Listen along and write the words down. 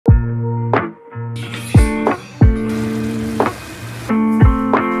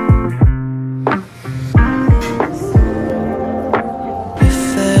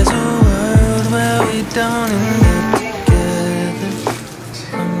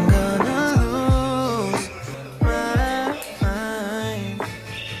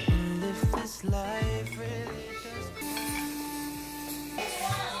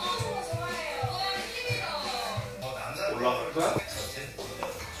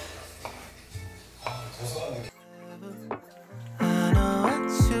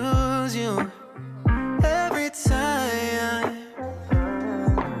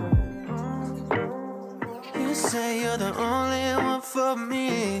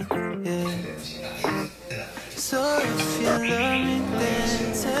love me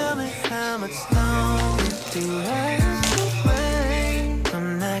then? Tell me how much longer do I have to wait?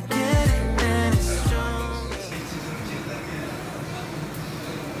 I'm not getting any stronger.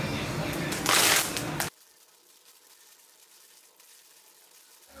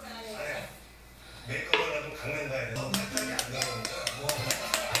 메이크업을 강남 가야 돼서 탈탈이 안 나오니까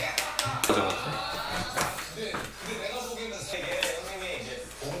근데 내가 보기에는 세계 형님이 이제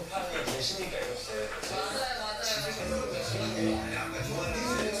공판이 계시니까 이렇게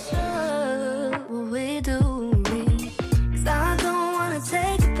What we doing? 'Cause I don't wanna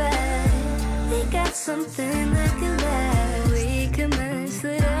take it back. We got something that can last. We can mess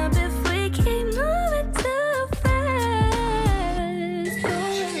it up if we keep moving too fast.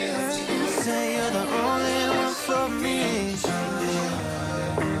 Say you're the only one for me.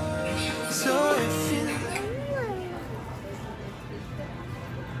 So if you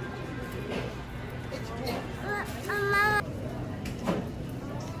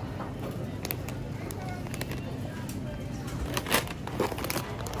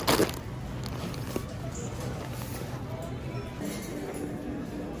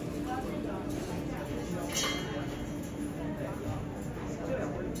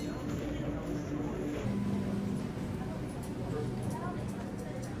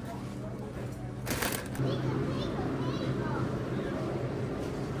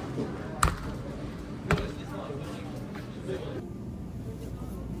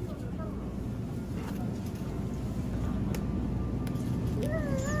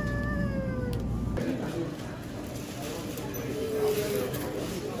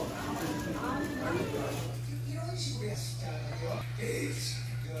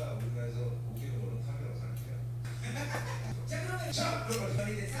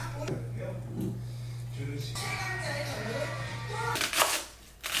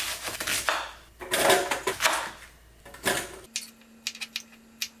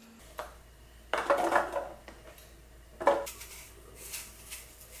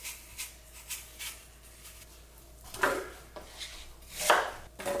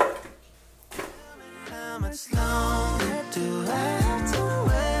how much longer do I have to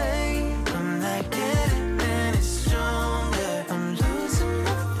wait? I'm not getting any stronger. I'm losing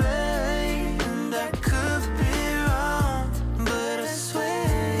my faith, and I could be wrong, but I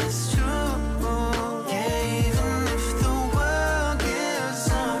swear it's true. Yeah, even if the world gives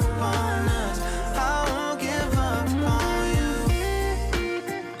up on us, I won't give up on you.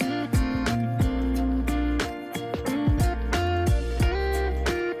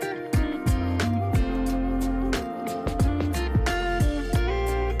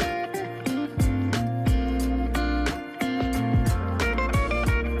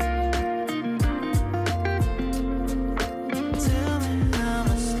 Tell me how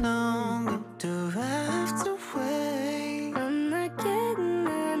much longer do I have to wait? I'm not getting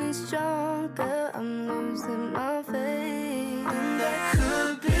any stronger. I'm losing my faith. And I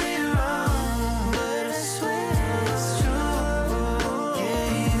could be wrong, but I swear it's true.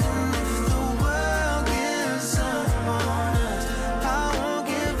 Yeah, even if the world gives up on us, I won't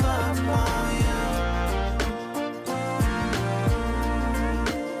give up on you.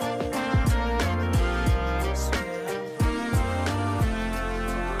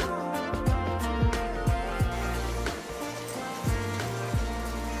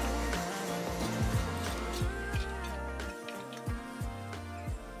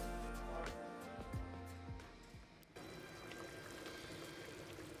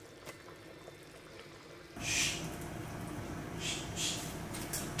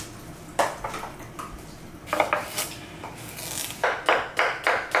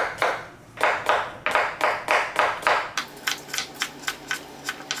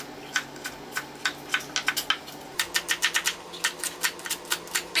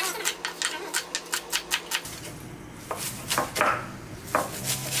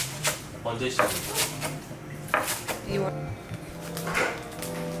 언제 시작해? 2월.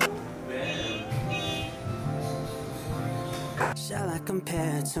 Shall I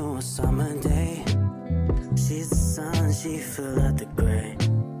compare to a summer day? She's the sun, she fill up the gray.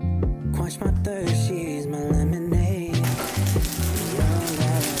 Quench my thirst, she's my lemonade. Young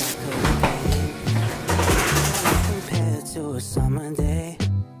that I could be. Shall I compare to a summer day?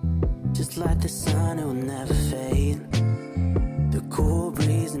 Just like the sun, it will never fade. The cool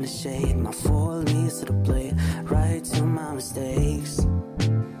breeze in the shade, my four leaves to the blade, right to my mistakes.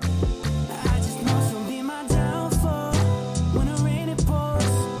 I just know she'll be my downfall. When the rain it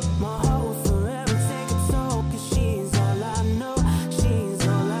pours, my heart will forever take a toll. 'Cause she's all I know, she's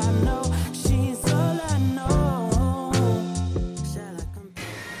all I know, she's all I know.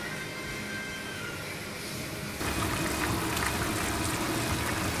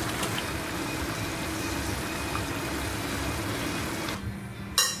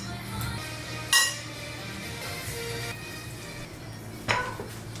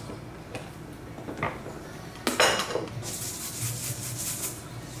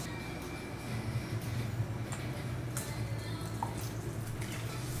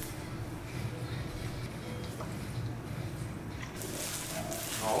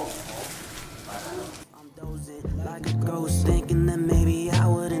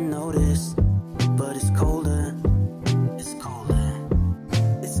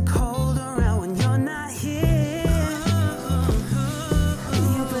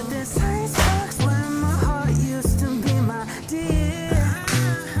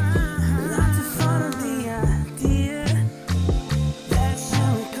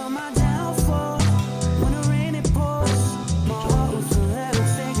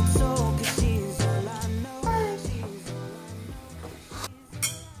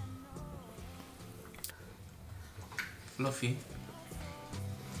 커피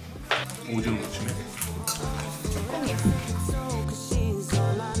오줌 무침에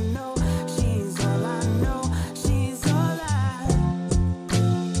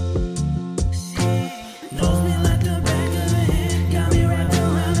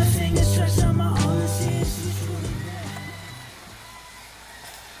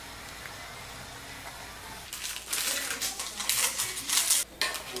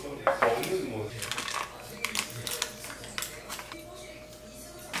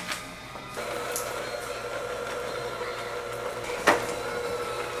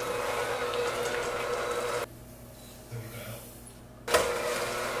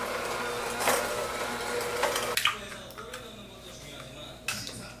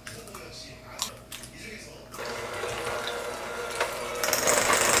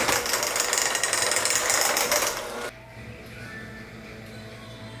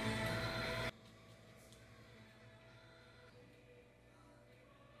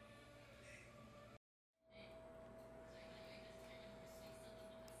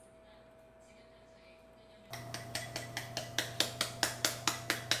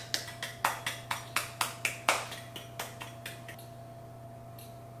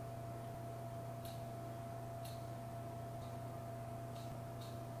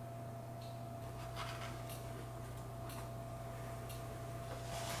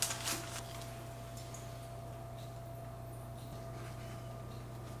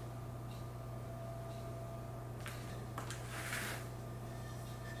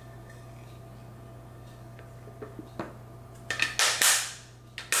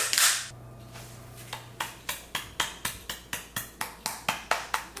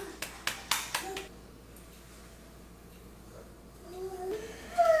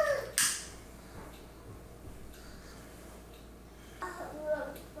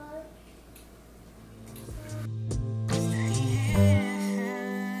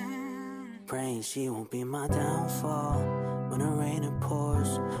She won't be my downfall. When the rain it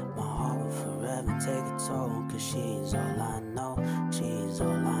pours, my heart will forever take a toll. Cause she's all I know, she's all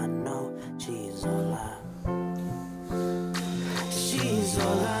I know, she's all I. She's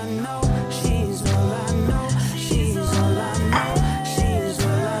all I know, she's all I know, she's all I know, she's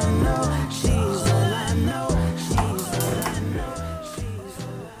all I know, she's all I know, she's all I know, she's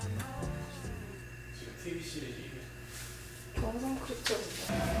all I know. TV 시리즈 영상 그렇죠.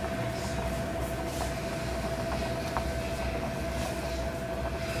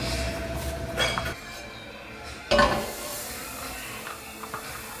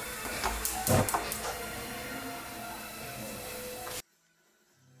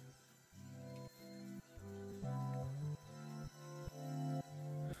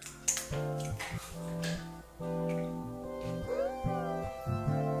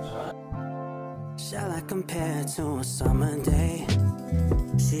 Shall I compare to a summer day?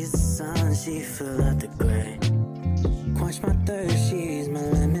 She's the sun, she fill up the gray. Quench my thirst, she's my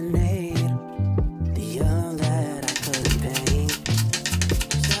lemonade. The yellow that I couldn't paint.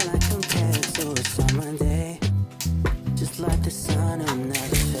 Shall I compare to a summer day? Just like the sun, it'll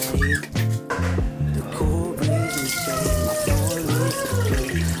never fade. The cool breeze and shade, my four leaves of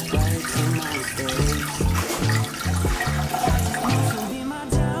green, right to my face.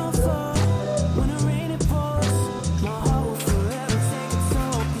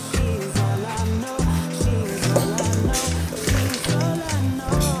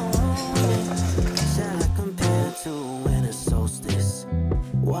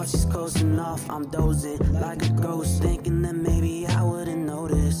 She's coasting off, I'm dozing like a ghost, thinking that maybe I wouldn't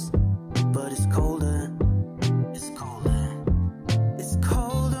notice. But it's colder, it's colder, it's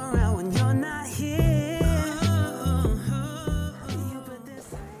cold around when you're not here.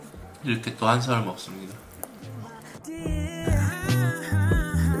 이렇게 또 한 사람 없습니다.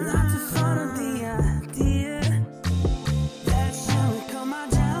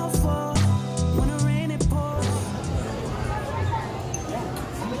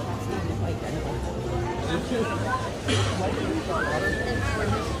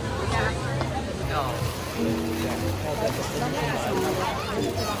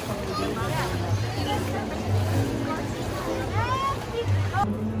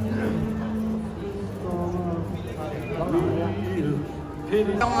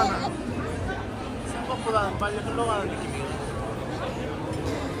 생각보다는 빨리 흘러가는 느낌이에요.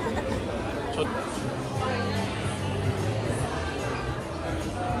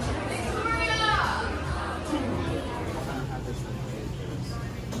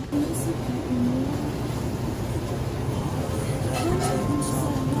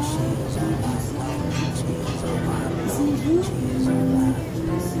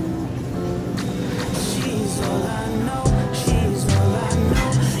 She's all I know.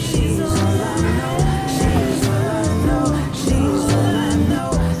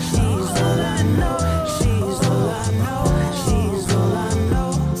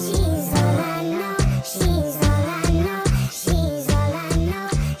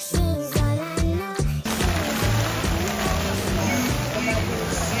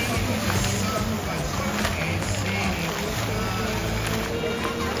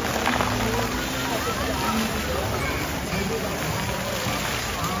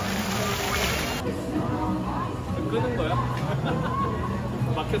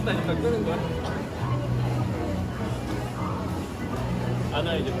 켰다니까 끄는 거야.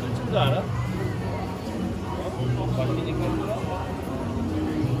 아나 이제 끈 줄 알아? 바뀌니까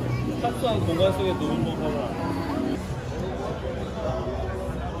합수한 공간 속에 놓은 법하라.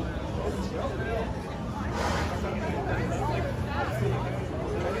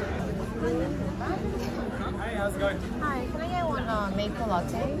 Hi, how's it going? Hi, can I get one maple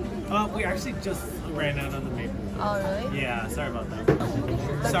latte? We actually just ran out on the maple. Oh, really? Yeah, sorry about that.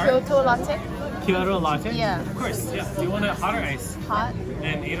 The Sorry? Kyoto latte? Kyoto latte? Yeah. Of course, yeah. Do you want it hot or ice? Hot?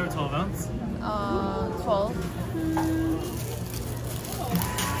 And 8 or 12 ounce? 12.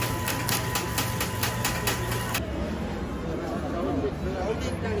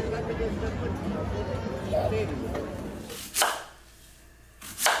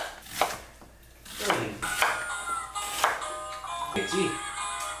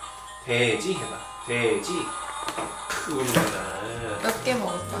 돼지 해봐. 돼지. 그거잖아. 몇 개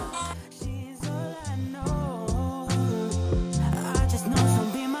먹을까? I just know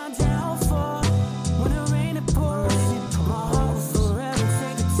she'll be my downfall. When it rain it pours, my heart will forever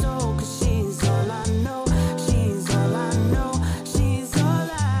take a toll. 'Cause she's all I know. She's all I know. She's all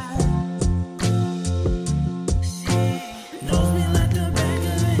I. She knows me like the back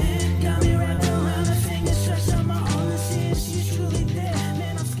of her hand. Got me wrapped around her finger, stretched out my arm and see if she's truly there.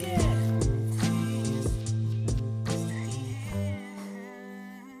 Man, I'm scared.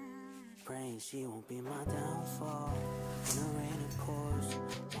 Praying she won't be my downfall. When the rain it pours,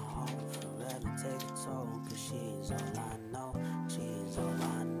 my heart will forever take a toll. 'Cause she's all I know. She's all I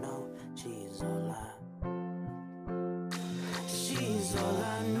know. She's all I. She's all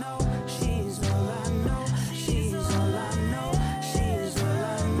I know. She's all I know. She's all I know. She's all I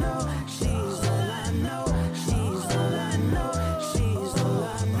know. She's all I know. She's all I know. She's all I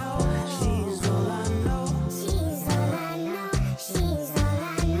know. She's all I know. She's all I know. She's all I know. She's all I know.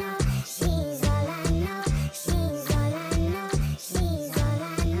 She's all I know. She's all I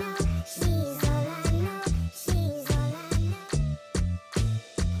know. She's all I know. She's all I know.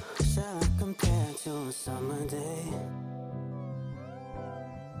 Shall I compare to a summer day?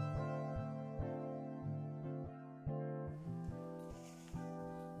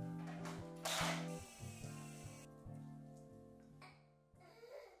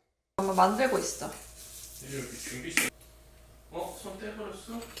 아마 만들고 있어. 이렇게 준비. 손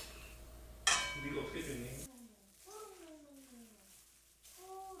떼버렸어? 네가 어떻게 됐니?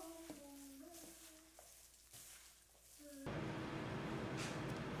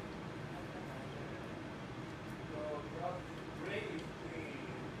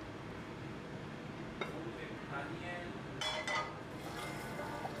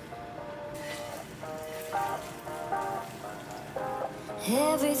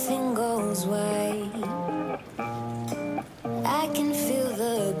 Everything goes white. I can feel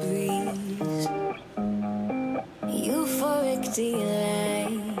the breeze. Euphoric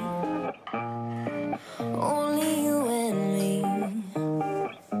delight. Only you and me.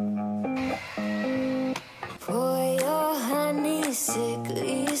 Pour your honey,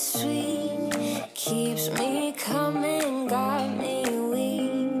 sickly sweet. Keeps me coming, got me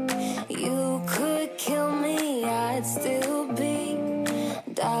weak. You could kill me, I'd still be.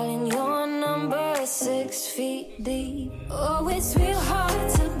 Darling, your number is 6 feet deep. Oh, it's real hard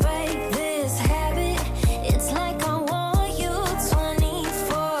to break this habit. It's like I want you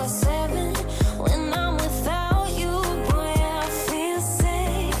 24/7. When I'm without you, boy, I feel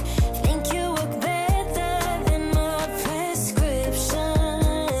sick. Think you work better than my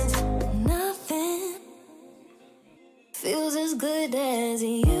prescriptions. Nothing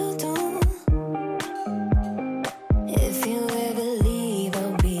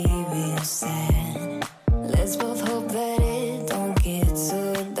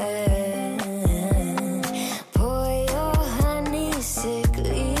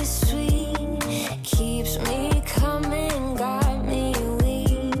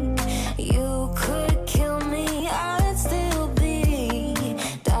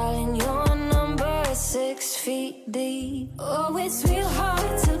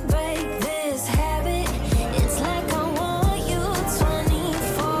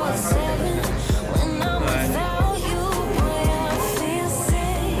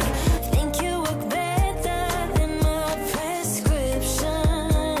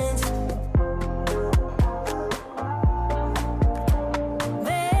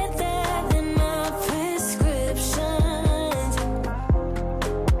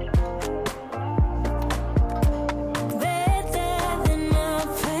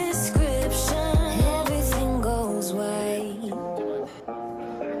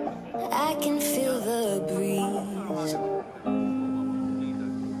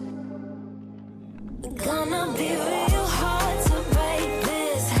be